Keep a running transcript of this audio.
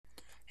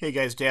Hey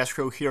guys,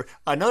 daskro here.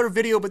 Another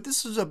video, but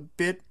this is a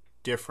bit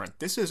different.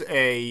 This is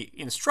a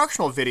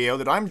instructional video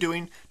that I'm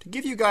doing to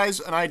give you guys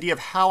an idea of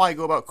how I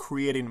go about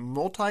creating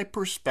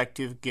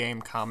multi-perspective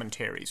game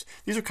commentaries.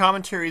 These are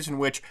commentaries in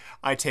which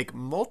I take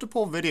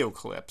multiple video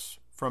clips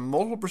from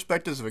multiple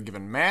perspectives of a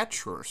given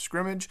match or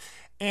scrimmage,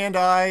 and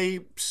I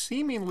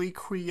seemingly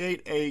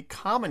create a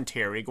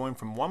commentary going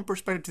from one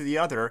perspective to the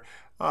other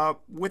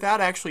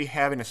without actually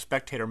having a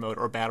spectator mode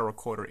or battle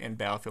recorder in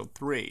Battlefield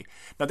 3.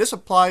 Now this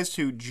applies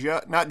to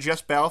not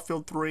just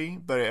Battlefield 3,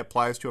 but it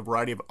applies to a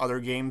variety of other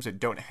games that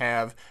don't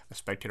have a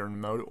spectator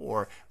mode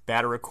or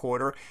battle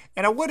recorder.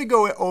 And I want to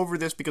go over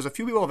this because a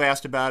few people have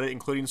asked about it,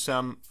 including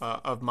some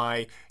of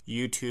my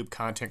YouTube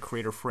content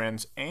creator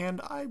friends, and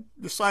I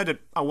decided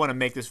I want to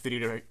make this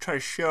video to try to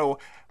show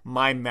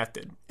my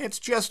method. It's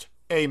just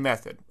a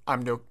method.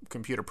 I'm no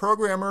computer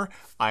programmer.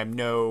 I'm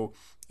no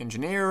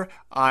engineer.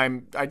 I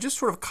just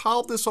sort of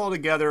cobbled this all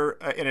together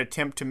in an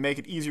attempt to make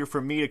it easier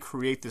for me to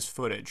create this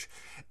footage.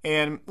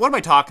 And what am I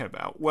talking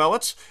about? Well,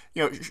 let's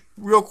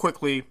real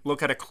quickly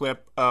look at a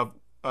clip of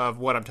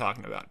what I'm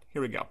talking about.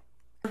 Here we go.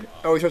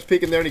 Oh, he starts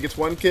peeking there and he gets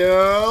one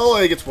kill.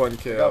 He gets one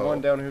kill. Got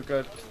one down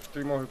hookah,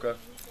 three more hookah.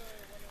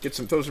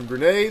 Throws some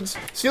grenades.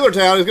 Steeler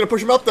Town is gonna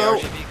push him up though.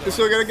 He's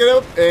still gonna get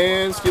up,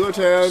 and Steeler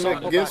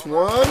Town gets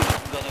one.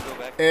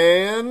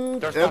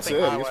 And that's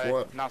it. He gets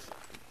one.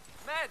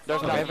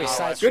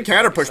 Good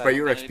counter push by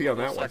UXP on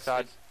that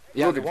one.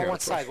 Yeah, one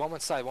side,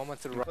 one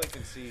to the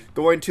right.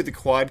 Going to the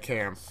quad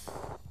cam.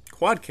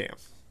 Quad cam.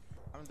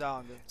 I'm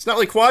down, dude. It's not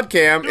really quad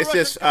cam. It's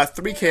just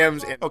three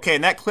cams. Okay,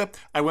 in that clip,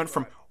 I went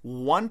from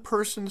one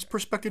person's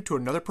perspective to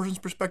another person's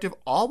perspective,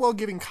 all while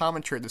giving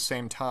commentary at the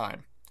same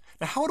time.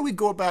 Now, how do we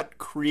go about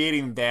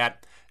creating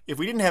that if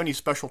we didn't have any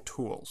special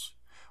tools?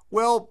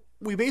 Well,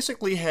 we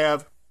basically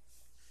have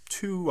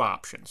two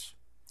options.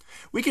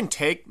 We can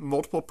take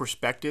multiple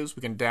perspectives.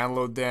 We can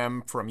download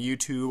them from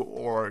YouTube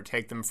or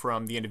take them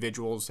from the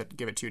individuals that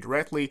give it to you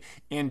directly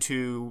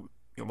into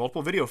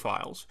multiple video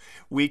files.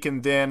 We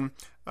can then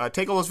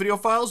take all those video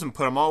files and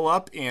put them all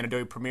up in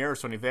Adobe Premiere or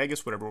Sony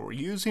Vegas, whatever we're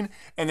using,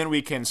 and then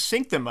we can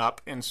sync them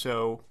up. And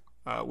so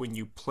when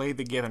you play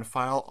the given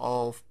file,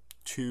 all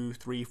 2,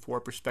 3,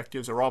 4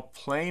 perspectives are all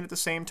playing at the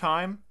same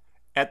time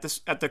at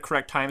the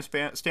correct time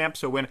stamp.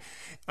 So when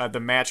the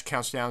match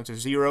counts down to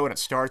 0 and it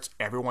starts,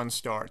 everyone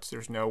starts.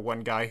 There's no one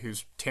guy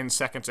who's 10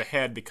 seconds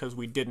ahead because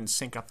we didn't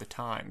sync up the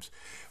times.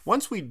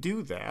 Once we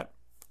do that,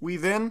 we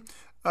then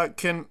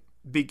can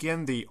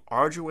begin the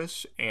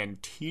arduous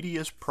and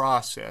tedious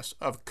process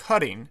of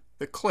cutting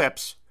the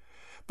clips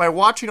by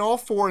watching all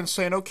four and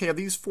saying, okay, of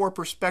these 4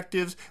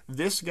 perspectives,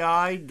 this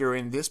guy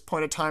during this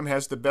point of time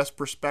has the best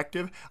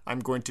perspective. I'm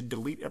going to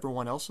delete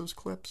everyone else's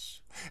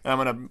clips, and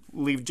I'm going to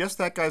leave just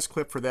that guy's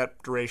clip for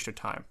that duration of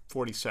time,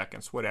 40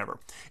 seconds, whatever.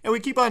 And we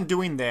keep on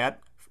doing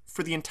that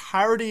for the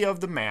entirety of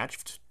the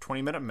match,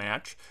 20-minute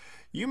match.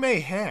 You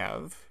may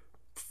have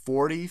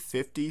 40,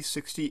 50,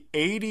 60,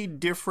 80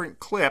 different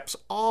clips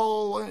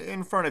all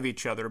in front of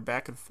each other,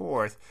 back and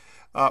forth,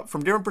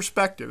 from different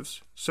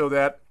perspectives, so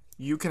that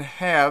you can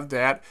have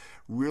that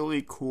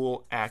really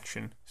cool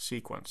action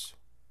sequence.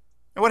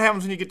 And what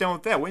happens when you get done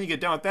with that? When you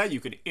get done with that, you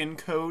can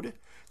encode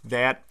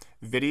that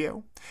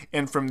video,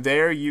 and from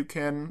there you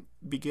can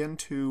begin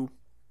to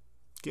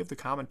give the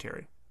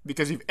commentary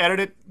because you've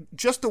edited it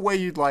just the way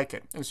you'd like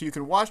it. And so you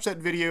can watch that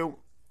video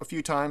a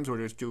few times or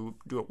just do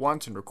it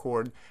once and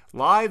record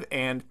live,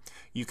 and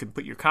you can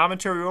put your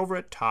commentary over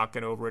it,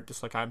 talking over it,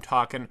 just like I'm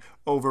talking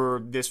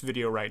over this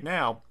video right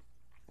now.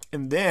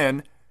 And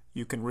then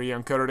you can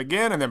re-encode it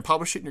again and then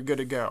publish it and you're good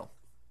to go.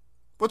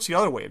 What's the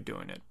other way of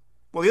doing it?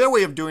 Well, the other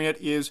way of doing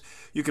it is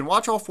you can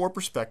watch all 4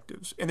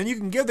 perspectives and then you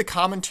can give the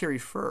commentary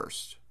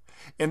first.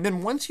 And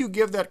then once you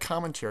give that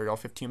commentary, all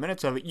 15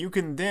 minutes of it, you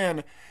can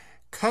then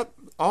cut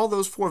all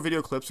those 4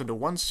 video clips into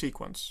one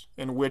sequence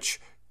in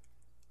which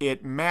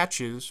it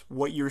matches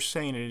what you're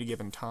saying at any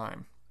given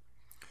time.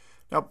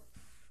 Now,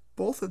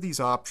 both of these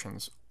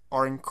options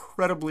are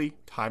incredibly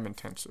time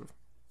intensive.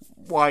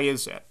 Why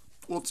is that?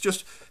 Well, it's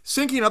just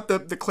syncing up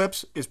the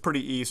clips is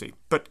pretty easy,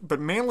 but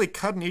manually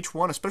cutting each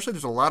one, especially if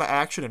there's a lot of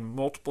action in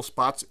multiple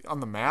spots on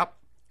the map,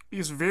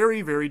 is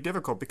very, very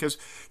difficult because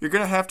you're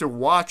going to have to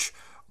watch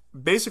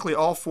basically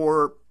all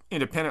 4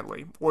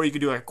 independently, or you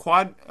could do a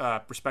quad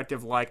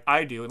perspective like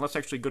I do. And let's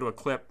actually go to a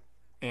clip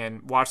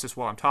and watch this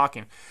while I'm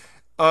talking.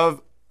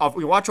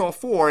 We watch all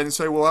 4 and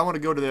say, well, I want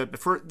to go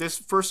to this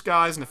first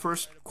guy's in the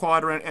first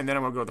quadrant, and then I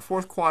want to go to the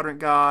 4th quadrant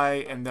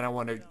guy, and then I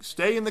want to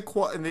stay in the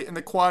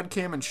quad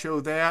cam and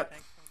show that.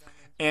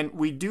 And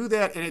we do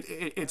that, and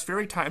it's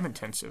very time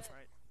intensive.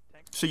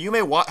 So you may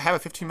have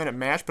a 15-minute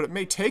match, but it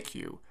may take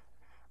you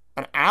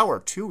an hour,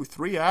 2,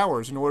 3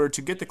 hours in order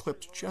to get the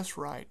clips just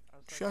right.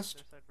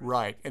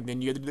 And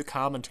then you do the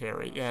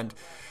commentary, and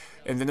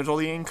then there's all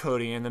the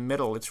encoding in the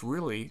middle. It's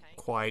really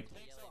quite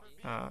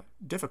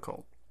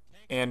difficult.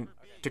 And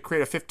to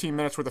create a 15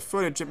 minutes worth of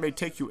footage, it may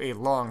take you a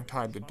long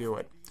time to do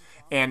it.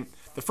 And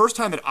the first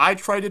time that I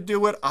tried to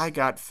do it, I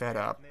got fed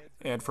up.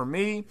 And for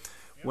me,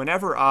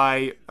 whenever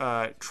I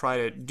try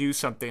to do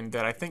something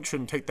that I think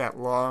shouldn't take that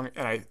long,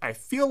 and I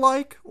feel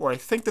like, or I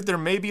think that there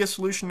may be a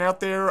solution out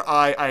there,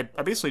 I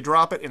basically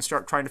drop it and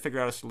start trying to figure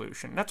out a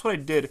solution. And that's what I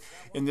did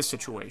in this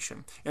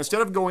situation.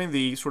 Instead of going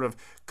the sort of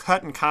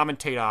cut and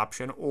commentate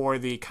option, or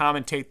the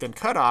commentate then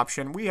cut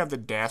option, we have the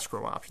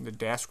daskro option, the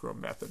daskro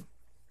method.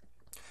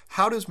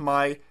 How does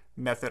my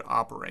method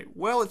operate?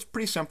 Well, it's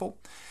pretty simple.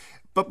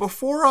 But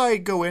before I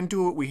go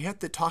into it, we have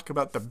to talk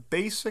about the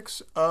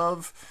basics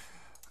of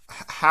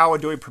how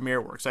Adobe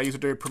Premiere works. I use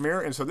Adobe Premiere,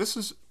 and so this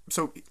is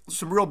some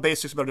real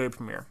basics about Adobe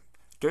Premiere.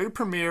 Adobe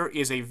Premiere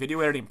is a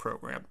video editing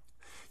program.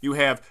 You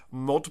have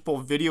multiple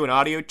video and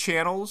audio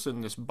channels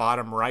in this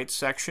bottom right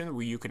section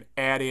where you can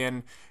add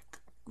in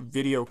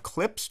video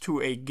clips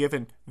to a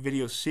given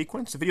video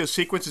sequence. The video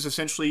sequence is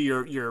essentially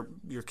your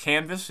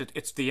canvas.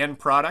 It's the end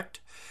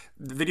product.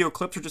 The video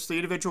clips are just the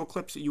individual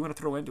clips that you want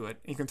to throw into it.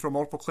 You can throw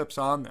multiple clips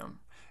on them.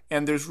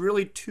 And there's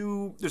really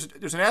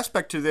there's an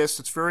aspect to this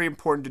that's very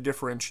important to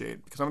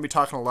differentiate, because I'm going to be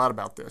talking a lot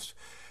about this.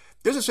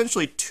 There's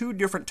essentially two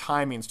different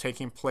timings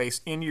taking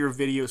place in your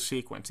video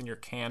sequence, in your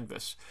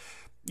canvas.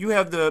 You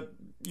have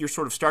your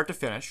sort of start to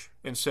finish,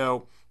 and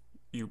so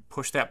you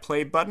push that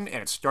play button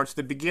and it starts at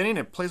the beginning and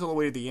it plays all the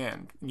way to the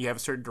end. And you have a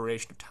certain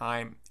duration of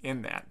time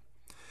in that.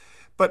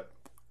 But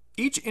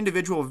each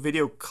individual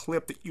video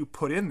clip that you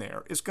put in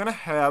there is going to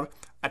have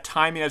a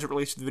timing as it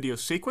relates to the video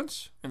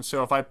sequence. And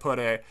so if I put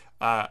a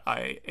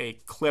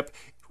clip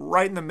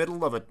right in the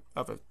middle of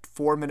a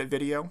 4-minute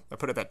video, I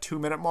put it at that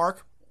 2-minute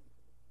mark,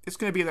 it's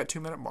going to be at that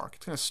 2-minute mark.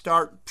 It's going to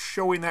start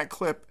showing that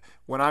clip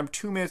when I'm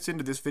 2 minutes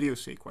into this video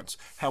sequence.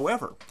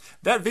 However,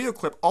 that video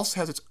clip also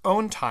has its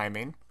own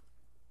timing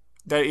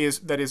that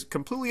is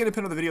completely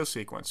independent of the video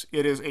sequence.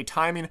 It is a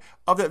timing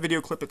of that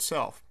video clip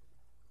itself.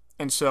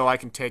 And so I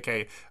can take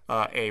a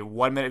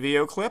 1-minute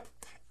video clip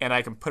and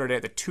I can put it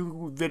at the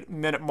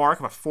 2-minute mark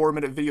of a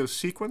 4-minute video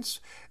sequence,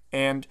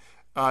 and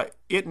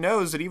it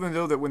knows that even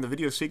though that when the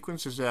video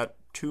sequence is at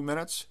 2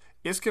 minutes,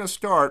 it's going to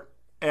start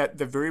at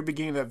the very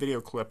beginning of that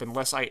video clip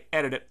unless I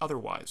edit it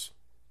otherwise.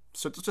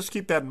 So just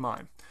keep that in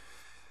mind.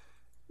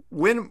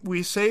 When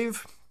we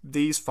save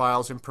these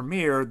files in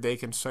Premiere, they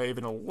can save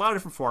in a lot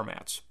of different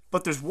formats.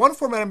 But there's one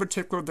format in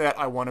particular that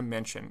I want to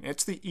mention.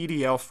 It's the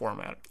EDL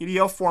format.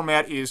 EDL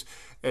format is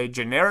a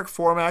generic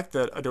format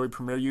that Adobe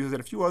Premiere uses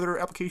and a few other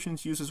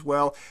applications use as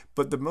well.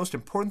 But the most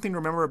important thing to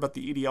remember about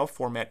the EDL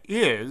format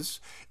is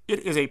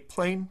it is a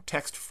plain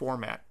text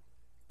format.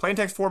 Plain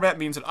text format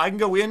means that I can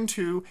go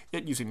into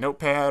it using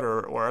Notepad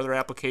or other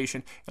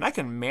application, and I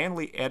can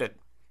manually edit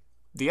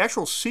the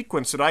actual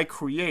sequence that I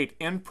create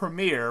in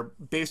Premiere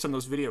based on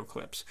those video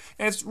clips.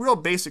 And it's real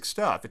basic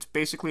stuff. It's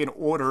basically an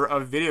order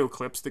of video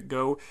clips that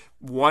go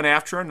one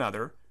after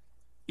another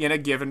in a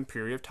given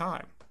period of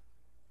time.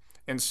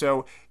 And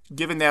so,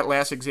 given that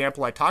last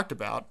example I talked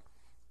about,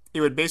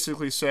 it would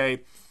basically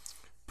say,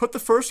 put the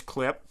first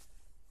clip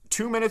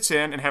 2 minutes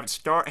in and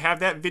have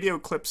that video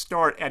clip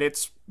start at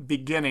its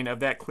beginning of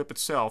that clip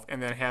itself,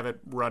 and then have it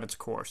run its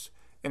course.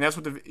 And that's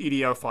what the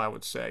EDL file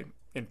would say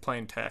in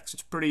plain text.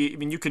 It's pretty, I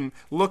mean, you can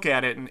look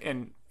at it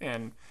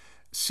and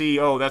see,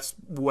 oh, that's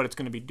what it's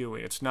going to be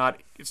doing. It's not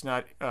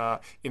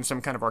in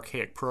some kind of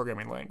archaic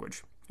programming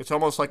language. It's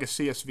almost like a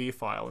CSV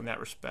file in that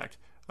respect,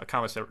 a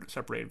comma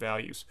separated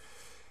values.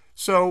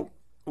 So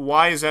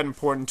why is that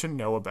important to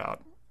know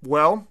about?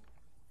 Well,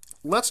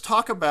 let's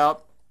talk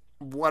about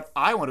what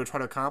I want to try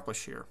to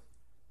accomplish here.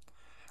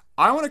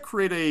 I want to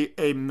create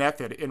a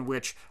method in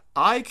which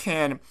I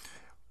can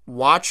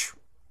watch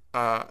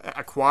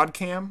a quad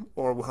cam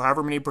or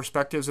however many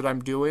perspectives that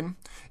I'm doing,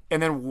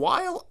 and then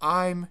while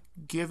I'm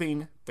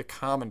giving the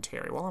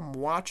commentary, while I'm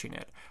watching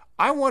it,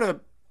 I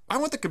want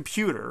the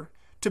computer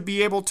to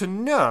be able to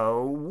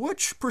know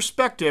which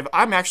perspective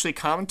I'm actually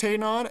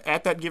commentating on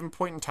at that given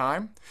point in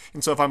time.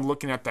 And so if I'm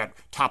looking at that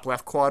top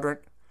left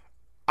quadrant,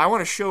 I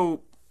want to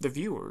show the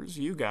viewers,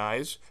 you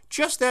guys,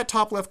 just that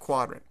top left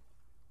quadrant.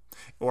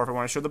 Or if I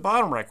want to show the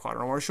bottom right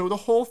quadrant, I want to show the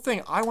whole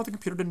thing. I want the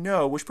computer to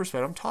know which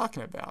perspective I'm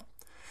talking about.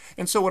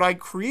 And so what I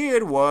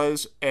created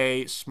was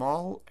a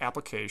small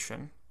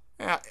application.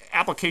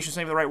 Application is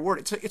not even the right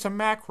word. It's a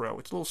macro.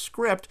 It's a little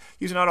script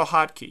using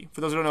Autohotkey.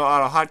 For those who don't know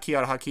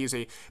Autohotkey is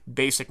a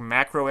basic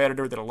macro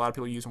editor that a lot of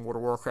people use in World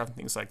of Warcraft and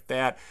things like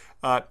that.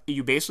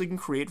 You basically can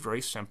create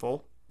very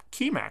simple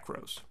key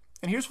macros.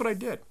 And here's what I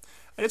did.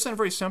 I did something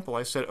very simple.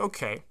 I said,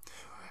 okay,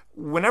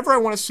 whenever I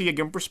want to see a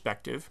given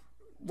perspective,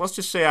 let's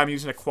just say I'm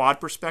using a quad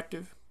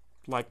perspective,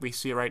 like we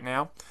see right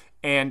now,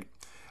 and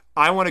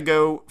I want to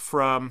go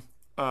from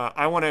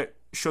I want to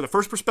show the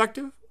first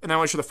perspective, and then I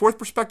want to show the fourth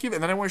perspective,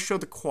 and then I want to show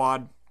the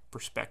quad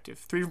perspective.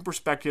 3 different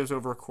perspectives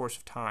over a course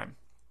of time.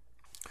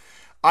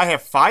 I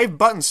have 5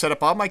 buttons set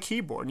up on my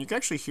keyboard, and you can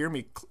actually hear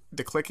me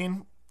the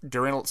clicking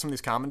during some of these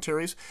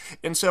commentaries.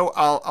 And so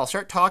I'll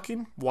start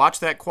talking,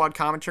 watch that quad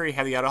commentary,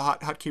 have the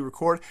Autohotkey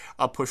record.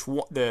 I'll push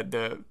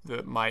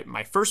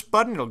my first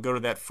button, it'll go to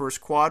that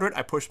first quadrant.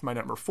 I push my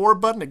number 4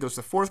 button, it goes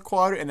to the 4th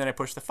quadrant, and then I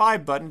push the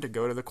 5 button to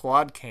go to the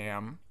quad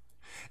cam.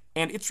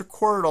 And it's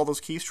recorded all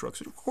those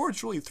keystrokes. It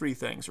records really 3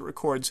 things. It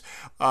records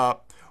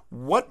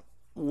what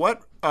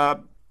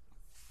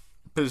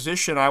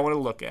position I want to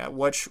look at,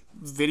 which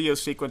video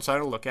sequence I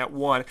want to look at.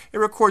 One, it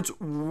records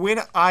when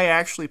I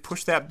actually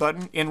push that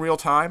button in real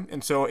time.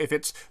 And so if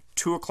it's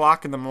 2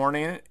 o'clock in the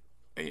morning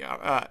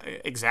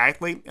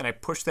exactly, and I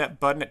push that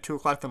button at 2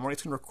 o'clock in the morning,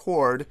 it's going to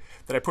record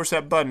that I push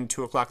that button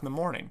 2 o'clock in the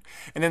morning.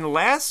 And then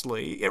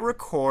lastly, it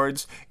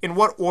records in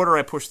what order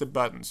I push the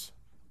buttons.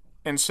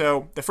 And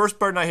so the first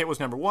button I hit was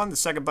number 1, the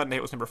second button I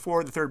hit was number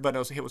 4, the third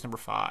button I hit was number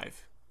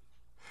 5.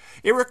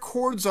 It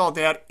records all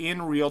that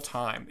in real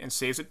time and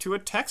saves it to a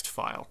text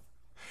file.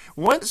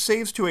 Once it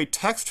saves to a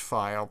text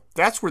file,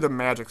 that's where the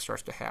magic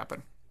starts to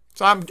happen.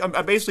 So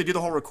I basically do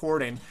the whole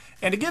recording.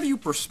 And to give you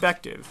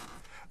perspective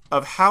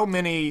of how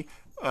many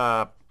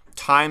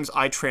times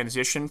I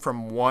transition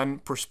from one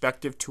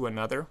perspective to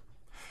another,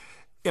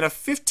 in a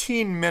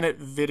 15-minute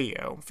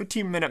video,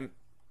 15-minute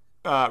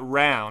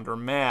round or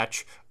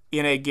match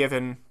in a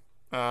given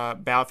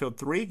Battlefield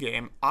 3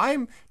 game,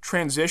 I'm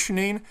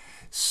transitioning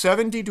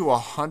 70 to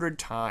 100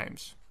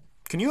 times.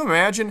 Can you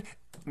imagine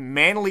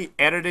manually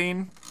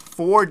editing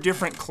 4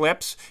 different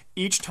clips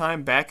each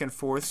time back and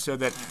forth so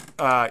that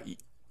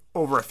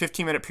over a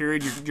 15-minute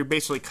period you're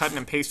basically cutting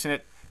and pasting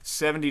it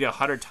 70 to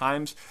 100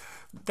 times?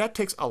 That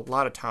takes a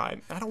lot of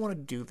time, and I don't want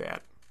to do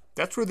that.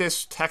 That's where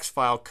this text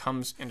file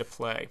comes into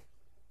play.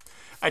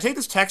 I take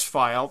this text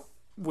file,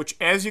 which,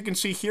 as you can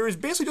see here, is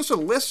basically just a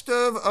list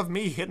of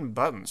me hitting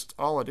buttons. That's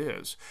all it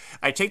is.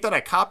 I take that, I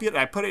copy it, and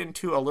I put it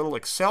into a little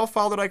Excel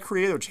file that I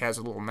created, which has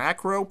a little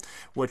macro,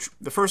 which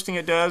the first thing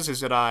it does is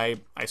that I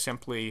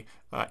simply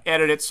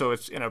edit it so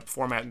it's in a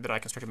format that I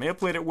can start to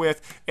manipulate it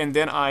with, and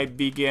then I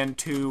begin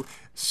to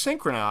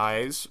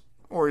synchronize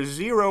or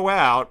zero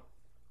out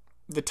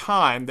the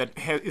time that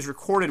is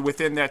recorded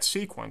within that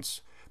sequence,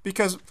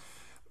 because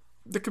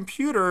the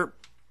computer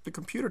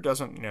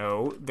doesn't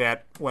know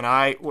that when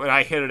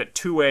I hit it at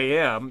 2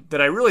 a.m.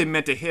 that I really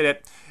meant to hit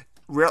it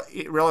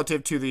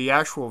relative to the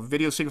actual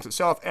video sequence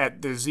itself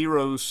at the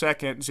 0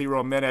 second,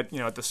 0 minute,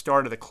 at the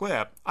start of the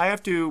clip. I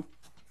have to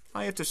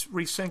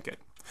resync it.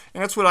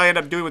 And that's what I end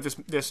up doing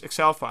with this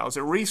Excel file, is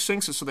it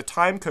resyncs it so the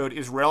time code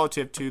is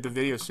relative to the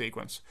video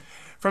sequence.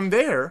 From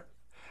there,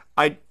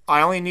 I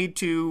only need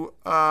to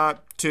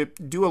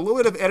do a little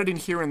bit of editing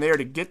here and there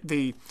to get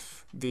the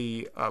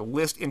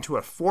list into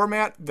a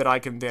format that I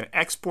can then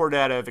export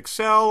out of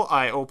Excel.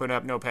 I open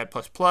up Notepad++,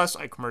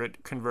 I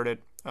convert it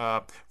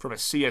from a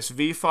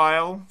CSV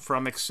file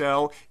from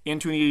Excel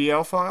into an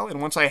EDL file, and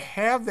once I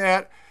have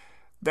that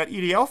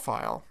EDL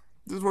file,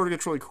 this is where it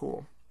gets really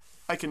cool.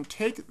 I can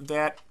take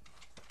that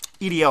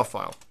EDL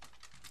file,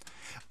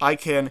 I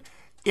can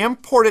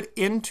import it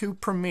into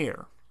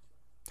Premiere.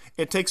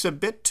 It takes a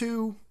bit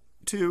to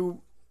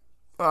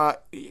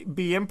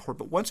be imported,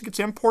 but once it gets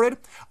imported,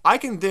 I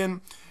can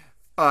then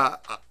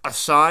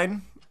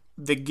assign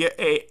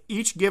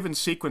each given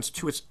sequence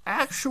to its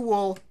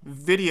actual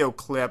video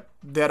clip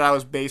that I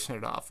was basing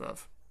it off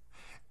of.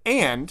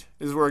 And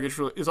this is where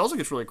it also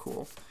gets really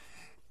cool.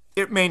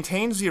 It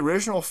maintains the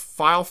original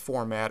file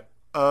format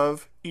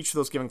of each of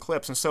those given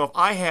clips. And so if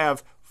I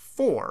have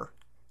 4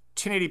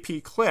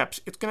 1080p clips,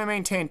 it's going to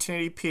maintain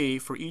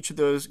 1080p for each of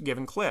those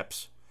given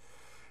clips,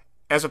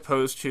 as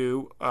opposed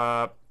to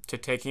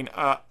taking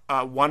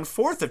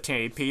 1/4 of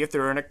 1080p if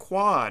they're in a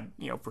quad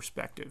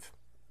perspective.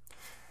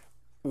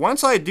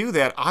 Once I do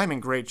that, I'm in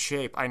great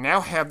shape. I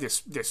now have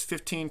this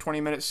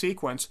 15-20 minute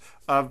sequence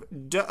of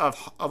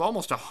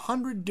almost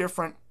 100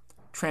 different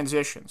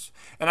transitions,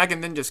 and I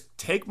can then just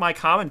take my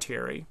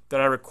commentary that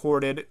I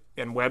recorded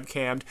and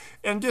webcammed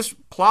and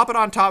just plop it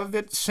on top of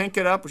it, sync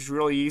it up, which is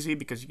really easy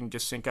because you can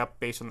just sync up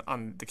based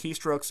on the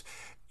keystrokes,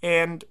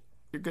 and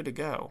you're good to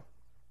go.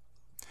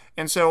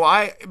 And so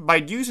by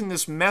using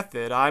this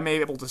method, I'm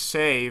able to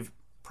save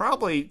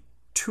probably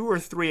 2 or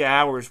 3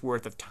 hours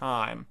worth of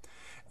time,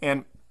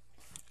 and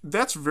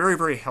that's very,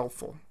 very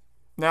helpful.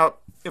 Now,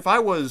 if I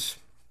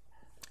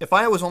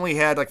only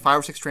had like 5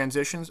 or 6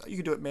 transitions, you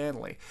could do it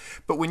manually.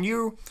 But when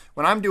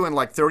I'm doing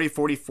like 30,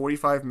 40,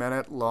 45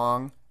 minute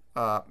long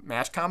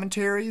match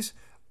commentaries,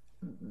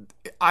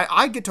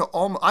 I get to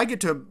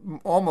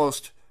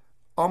almost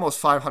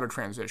 500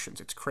 transitions.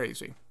 It's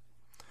crazy.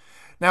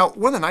 Now,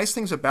 one of the nice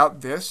things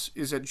about this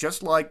is that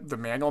just like the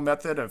manual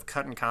method of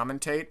cut and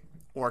commentate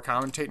or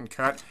commentate and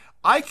cut,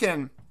 I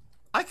can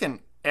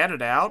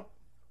edit out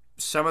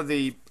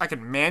I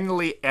can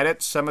manually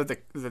edit some of the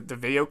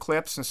video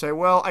clips and say,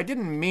 well, I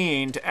didn't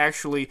mean to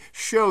actually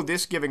show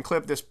this given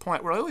clip at this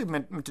point. What I really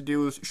meant to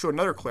do is show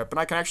another clip, and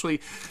I can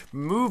actually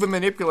move and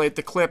manipulate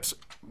the clips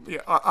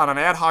on an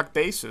ad hoc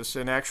basis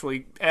and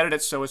actually edit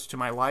it so it's to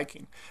my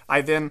liking. I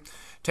then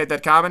take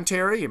that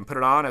commentary and put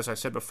it on, as I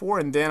said before,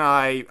 and then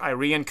I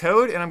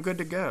re-encode, and I'm good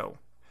to go.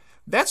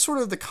 That's sort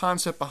of the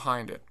concept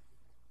behind it.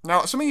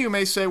 Now, some of you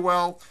may say,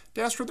 well,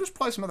 daskro, there's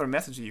probably some other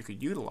methods that you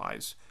could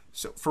utilize.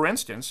 So, for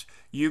instance,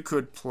 you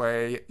could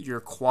play your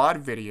quad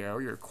video,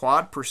 your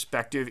quad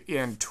perspective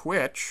in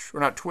Twitch, or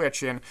not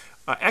Twitch, in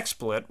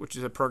XSplit, which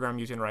is a program I'm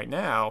using right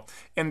now,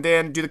 and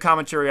then do the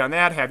commentary on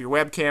that, have your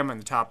webcam in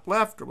the top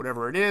left, or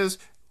whatever it is,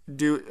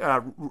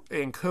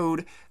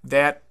 encode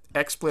that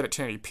XSplit at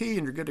 1080p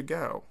and you're good to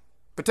go.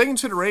 But take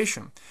into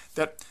consideration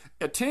that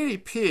at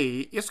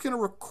 1080p, it's going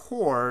to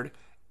record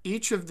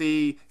each of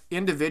the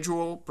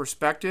individual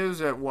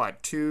perspectives at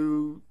what,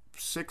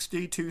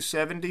 260,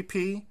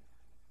 270p?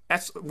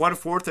 That's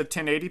 1/4 of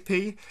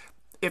 1080p.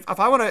 If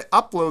I want to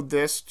upload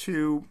this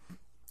to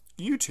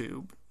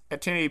YouTube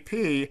at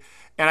 1080p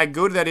and I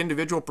go to that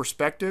individual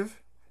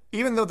perspective,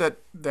 even though that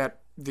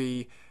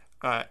the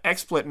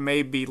XSplit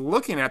may be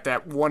looking at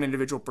that one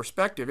individual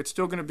perspective, it's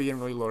still going to be in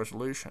really low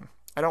resolution.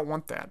 I don't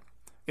want that.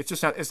 It's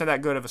just not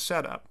that good of a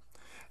setup.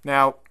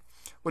 Now,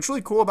 what's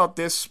really cool about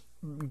this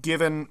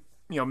given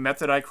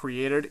method I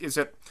created is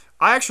that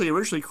I actually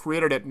originally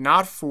created it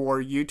not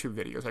for YouTube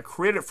videos. I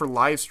created it for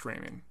live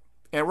streaming,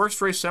 and it works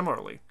very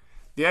similarly.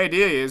 The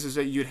idea is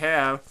that you'd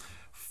have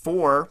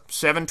 4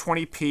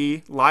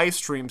 720p live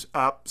streams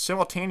up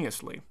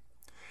simultaneously.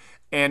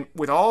 And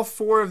with all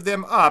 4 of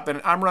them up,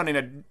 and I'm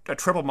running a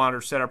triple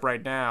monitor setup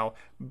right now,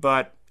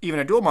 but even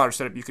a dual monitor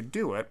setup, you could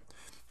do it.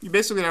 You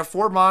basically have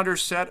 4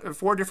 monitors set,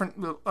 4 different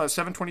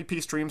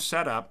 720p streams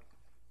set up,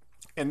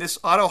 and this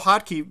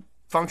Autohotkey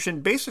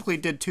function basically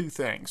did 2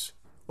 things,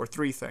 or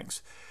 3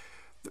 things.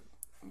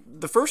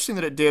 The first thing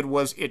that it did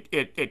was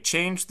it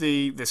changed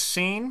the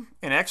scene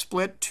in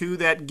XSplit to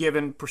that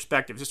given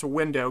perspective, just a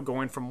window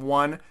going from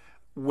one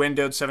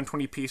windowed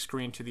 720p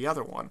screen to the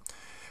other one.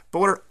 But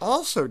what it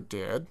also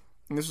did,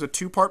 and this is a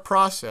 2-part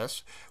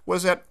process,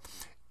 was that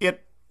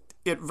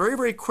it very,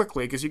 very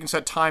quickly, because you can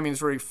set timings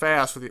very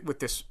fast with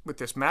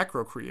this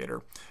macro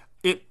creator,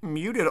 it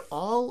muted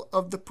all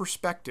of the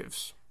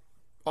perspectives,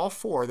 all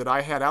 4 that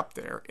I had up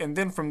there, and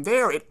then from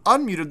there it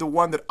unmuted the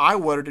one that I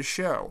wanted to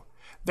show.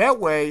 That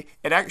way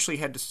it actually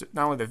had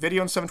not only the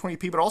video in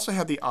 720p but also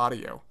had the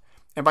audio.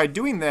 And by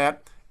doing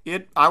that,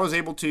 I was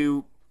able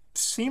to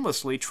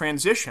seamlessly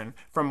transition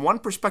from one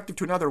perspective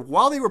to another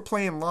while they were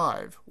playing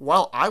live,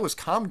 while I was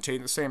commentating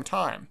at the same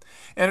time.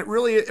 And it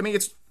really, I mean,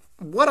 it's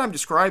what I'm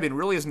describing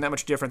really isn't that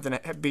much different than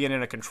being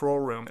in a control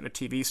room at a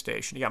TV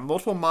station. You got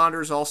multiple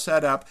monitors all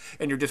set up,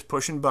 and you're just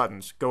pushing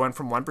buttons, going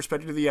from one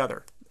perspective to the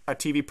other. A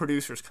TV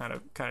producer's kind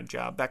of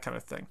job, that kind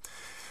of thing.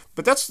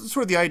 But that's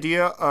sort of the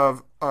idea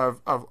of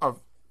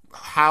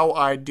how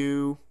I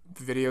do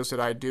the videos that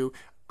I do.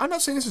 I'm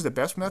not saying this is the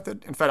best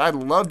method. In fact, I'd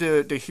love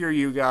to hear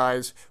you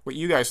guys, what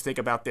you guys think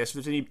about this. If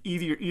there's any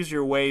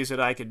easier ways that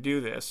I could do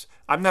this.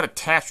 I'm not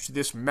attached to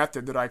this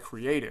method that I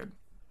created.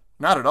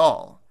 Not at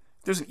all.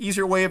 If there's an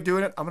easier way of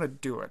doing it, I'm going to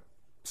do it.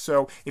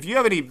 So if you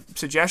have any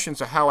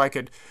suggestions of how I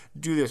could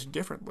do this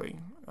differently,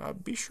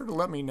 be sure to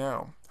let me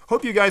know.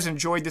 Hope you guys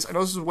enjoyed this. I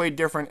know this is way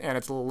different and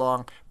it's a little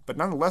long, but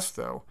nonetheless,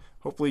 though,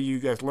 hopefully you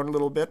guys learned a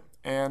little bit,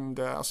 and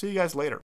I'll see you guys later.